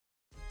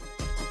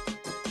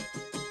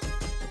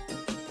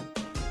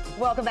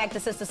Welcome back to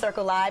Sister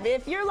Circle Live.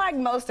 If you're like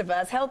most of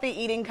us, healthy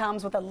eating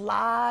comes with a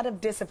lot of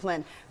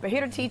discipline. But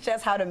here to teach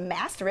us how to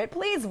master it,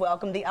 please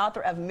welcome the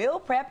author of Meal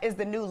Prep is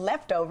the New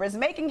Leftovers,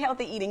 Making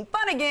Healthy Eating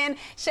Fun Again,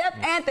 Chef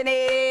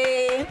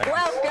Anthony.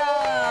 Welcome.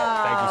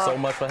 Thank you so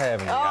much for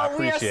having me. I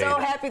appreciate it. We are so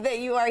happy that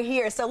you are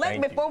here. So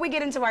before we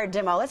get into our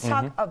demo, let's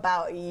talk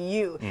about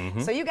you.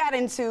 So you got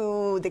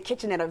into the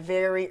kitchen at a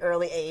very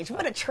early age.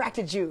 What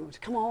attracted you to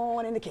come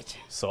on in the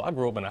kitchen? So I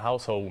grew up in a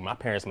household where my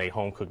parents made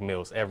home-cooked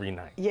meals every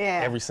night.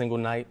 Yeah. Every single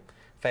night.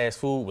 Fast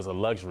food was a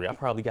luxury. I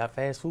probably got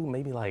fast food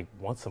maybe like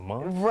once a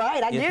month.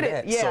 Right, I get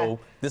it. Yeah. So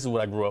this is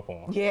what I grew up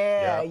on.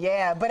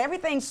 Yeah. But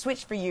everything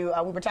switched for you.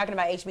 We were talking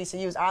about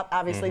HBCUs,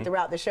 obviously,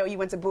 throughout the show. You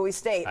went to Bowie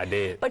State. I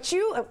did. But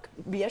you,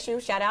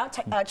 BSU, shout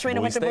out.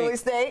 Trina went to Bowie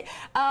State.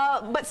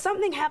 But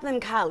something happened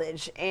in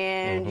college,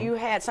 and you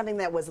had something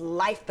that was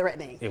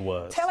life-threatening. It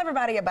was. Tell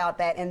everybody about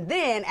that. And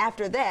then,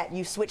 after that,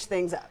 you switched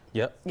things up.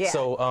 Yep. Yeah.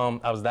 So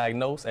I was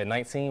diagnosed at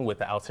 19 with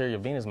the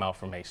arterial venous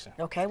malformation.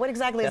 Okay, what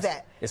exactly is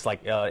that? It's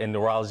like in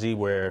neurology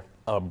where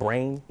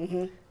brain,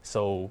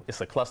 so it's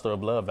a cluster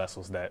of blood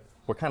vessels that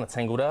were kind of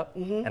tangled up,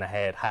 and I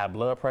had high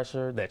blood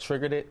pressure that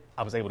triggered it.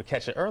 I was able to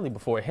catch it early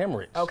before it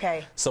hemorrhaged.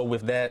 Okay. So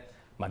with that,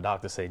 my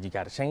doctor said, you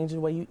got to change the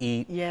way you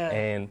eat. Yeah.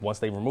 And once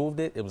they removed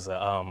it, it was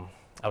I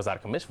was out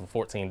of commission for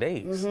 14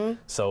 days.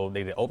 So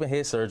they did open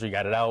head surgery,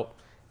 got it out,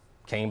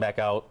 came back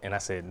out, and I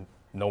said,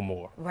 no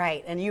more.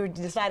 Right, and you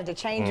decided to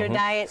change your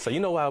diet. So you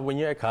know how when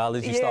you're at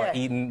college, you start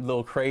eating a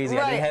little crazy.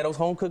 I didn't have those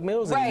home-cooked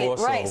meals anymore.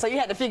 Right, so you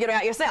had to figure it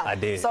out yourself. I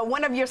did. So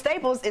one of your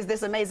staples is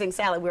this amazing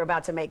salad we're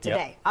about to make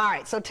today. All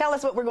right, so tell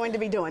us what we're going to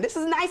be doing. This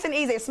is nice and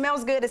easy. It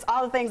smells good. It's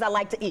all the things I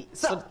like to eat.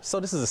 So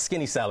this is a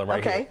skinny salad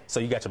right here.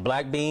 So you got your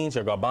black beans,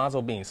 your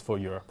garbanzo beans for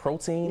your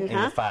protein and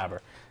your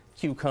fiber.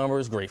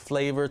 Cucumbers, great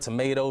flavor,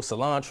 tomatoes,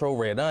 cilantro,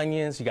 red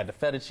onions. You got the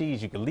feta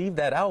cheese. You can leave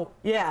that out.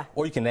 Yeah.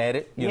 Or you can add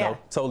it. You know,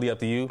 totally up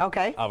to you.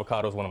 Okay.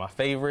 Avocado is one of my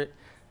favorite.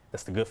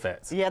 That's the good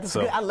fats. Yeah, that's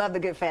good. I love the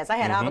good fats. I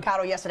had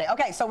avocado yesterday.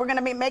 Okay, so we're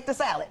gonna make the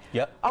salad.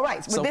 Yep. All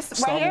right. So with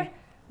this right here.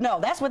 No,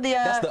 that's with the.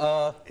 That's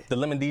the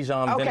lemon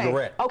Dijon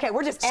vinaigrette. Okay,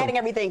 we're just adding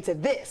everything to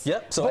this.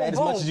 Yep. So add as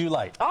much as you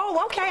like.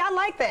 Oh, okay. I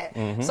like that.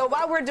 So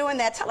while we're doing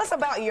that, tell us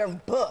about your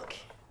book.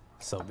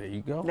 So there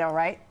you go. All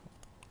right.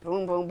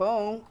 Boom, boom,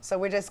 boom. So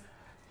we're just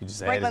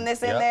sprinkling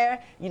this in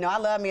there. You know, I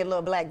love me a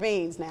little black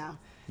beans now.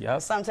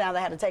 Yep. Sometimes I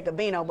have to take a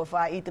beano before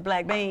I eat the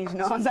black beans. You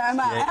know what I'm talking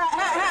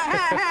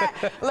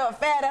about? A little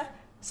feta.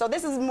 So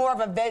this is more of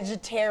a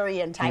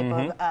vegetarian type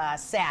of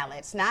salad.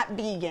 It's not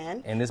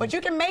vegan, but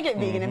you can make it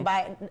vegan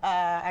by,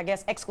 I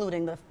guess,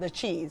 excluding the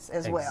cheese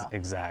as well.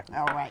 Exactly.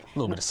 All right. A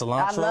little bit of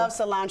cilantro. I love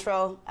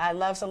cilantro. I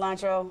love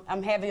cilantro.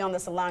 I'm heavy on the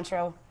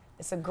cilantro.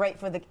 It's great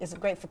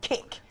for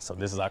kick. So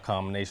this is our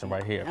combination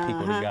right here.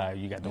 Pico de gallo.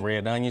 You got the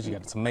red onions, you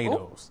got the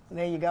tomatoes. Ooh,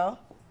 there you go.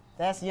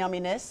 That's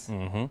yumminess.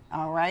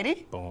 All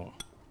righty. Boom.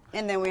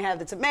 And then we have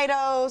the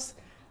tomatoes.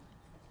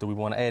 Do we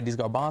want to add these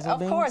garbanzo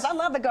beans? Of course, I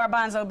love the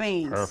garbanzo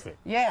beans. Perfect.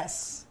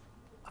 Yes.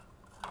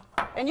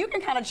 And you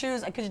can kind of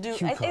choose, because you do,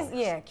 cucumbers.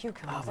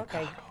 Avocado.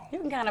 Okay. You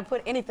can kind of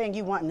put anything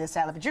you want in this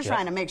salad, but you're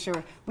trying to make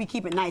sure we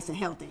keep it nice and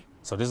healthy.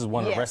 So this is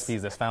one of the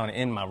recipes that's found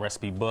in my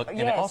recipe book, and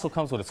it also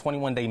comes with a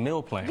 21-day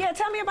meal plan. Yeah,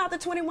 tell me about the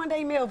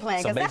 21-day meal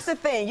plan, because that's the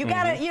thing. You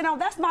gotta, you know,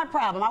 that's my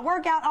problem. I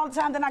work out all the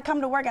time, then I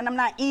come to work and I'm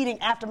not eating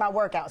after my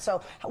workout.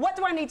 So what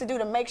do I need to do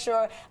to make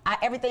sure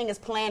everything is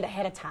planned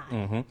ahead of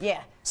time?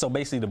 Yeah. So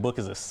basically the book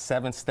is a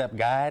 7-step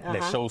guide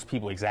that shows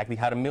people exactly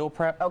how to meal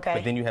prep. Okay.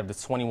 But then you have the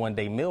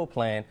 21-day meal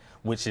plan,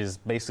 which is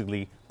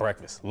basically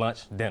breakfast,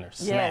 lunch, dinner,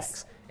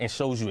 snacks, and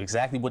shows you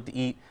exactly what to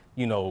eat.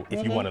 You know,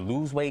 if you want to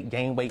lose weight,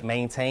 gain weight,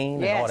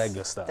 maintain, and all that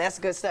good stuff. That's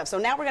good stuff. So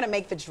now we're going to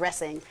make the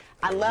dressing.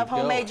 I love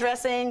homemade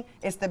dressing.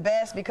 It's the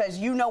best because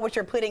you know what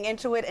you're putting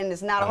into it, and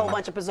it's not a whole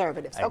bunch of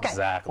preservatives. Okay.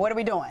 Exactly. What are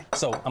we doing?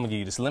 So I'm going to give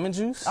you this lemon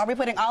juice. Are we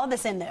putting all of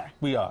this in there?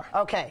 We are.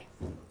 Okay.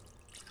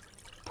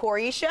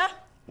 Portia.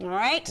 All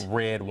right.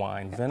 Red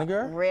wine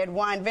vinegar. Red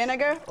wine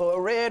vinegar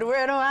or red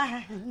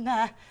wine.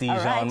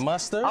 Dijon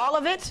mustard. All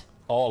of it?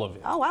 All of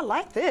it. Oh, I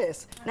like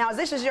this. Now,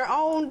 this is your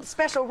own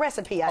special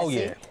recipe, I see. Oh,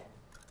 yeah.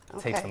 It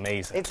tastes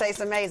amazing. It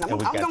tastes amazing. I'm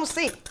going to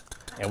see.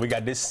 And we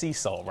got this sea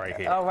salt right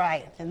here. All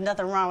right. There's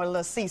nothing wrong with a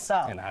little sea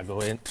salt. And I'll go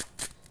ahead.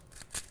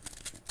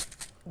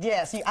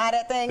 Yes, you eye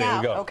that thing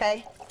out. There you go.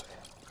 Okay.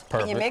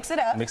 Perfect. And you mix it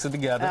up. Mix it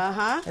together.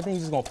 And then you're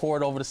just going to pour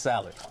it over the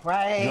salad.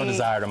 Right. Your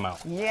desired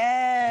amount.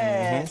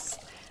 Yes.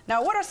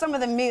 Now, what are some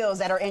of the meals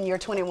that are in your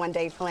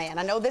 21-day plan?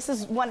 I know this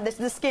is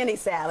the skinny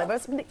salad,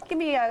 but give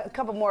me a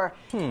couple more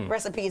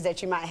recipes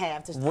that you might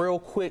have. Real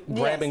quick,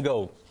 grab and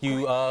go.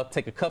 You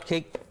take a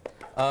cupcake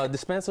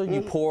dispenser,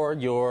 you pour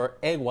your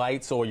egg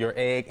whites or your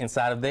egg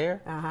inside of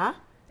there,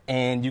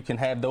 and you can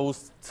have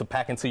those to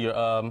pack into your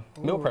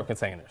meal prep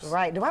containers.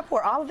 Right. Do I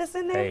pour all of this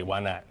in there? Hey, why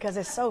not? Because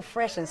it's so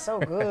fresh and so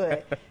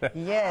good.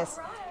 Yes.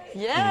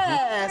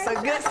 Yes, a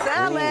good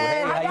salad. Ooh,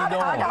 hey, how you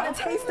doing? I gotta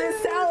taste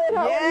this salad.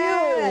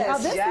 Yes. Oh,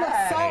 this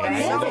looks so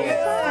amazing.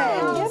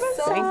 Give it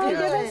some. Give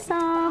it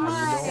some.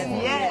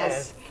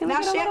 Yes.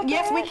 Now, Chef,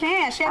 yes, we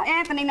can. Chef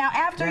Anthony, now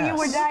after you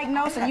were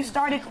diagnosed and you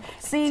started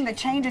seeing the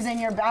changes in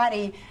your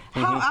body,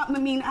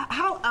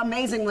 how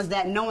amazing was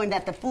that, knowing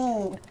that the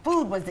food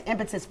was the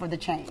impetus for the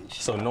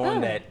change? So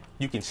knowing that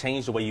you can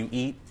change the way you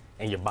eat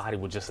and your body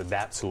will just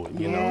adapt to it,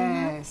 you know?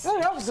 Yes. Oh,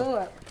 that was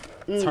good.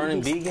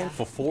 Turning vegan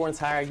for 4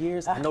 entire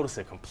years, I noticed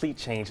a complete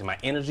change in my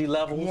energy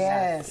levels.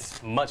 Yes.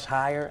 It's much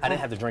higher. I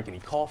didn't have to drink any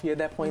coffee at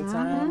that point in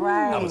time.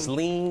 Right. I was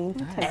lean,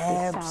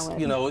 abs,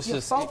 you know, it's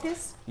just...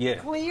 Focus?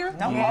 Clear?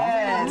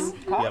 Yes.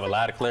 You have a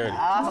lot of clarity.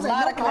 A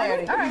lot of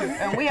clarity.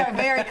 And we are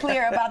very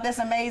clear about this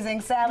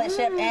amazing salad,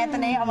 Chef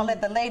Anthony. I'm going to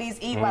let the ladies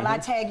eat while I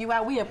tag you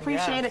out. We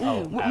appreciate it.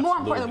 Oh, more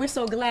importantly, we're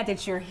so glad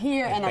that you're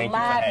here and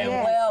alive and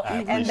well,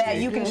 and that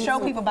you can show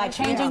people by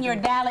changing your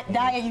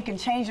diet, you can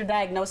change your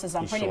diagnosis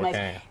on pretty much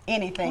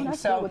anything.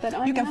 So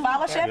you can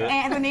follow Chef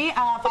Anthony.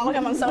 Follow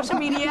him on social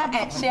media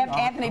at Chef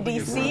Anthony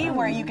DC,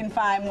 where you can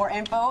find more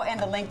info and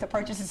the link to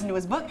purchase his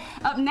newest book.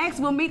 Up next,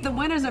 we'll meet the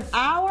winners of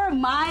our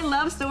My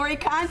Love Story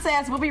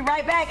contest. We'll be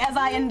right back as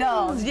I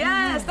indulge.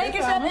 Yes, thank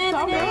you, Chef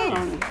Anthony.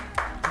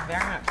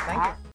 Very much. Thank you.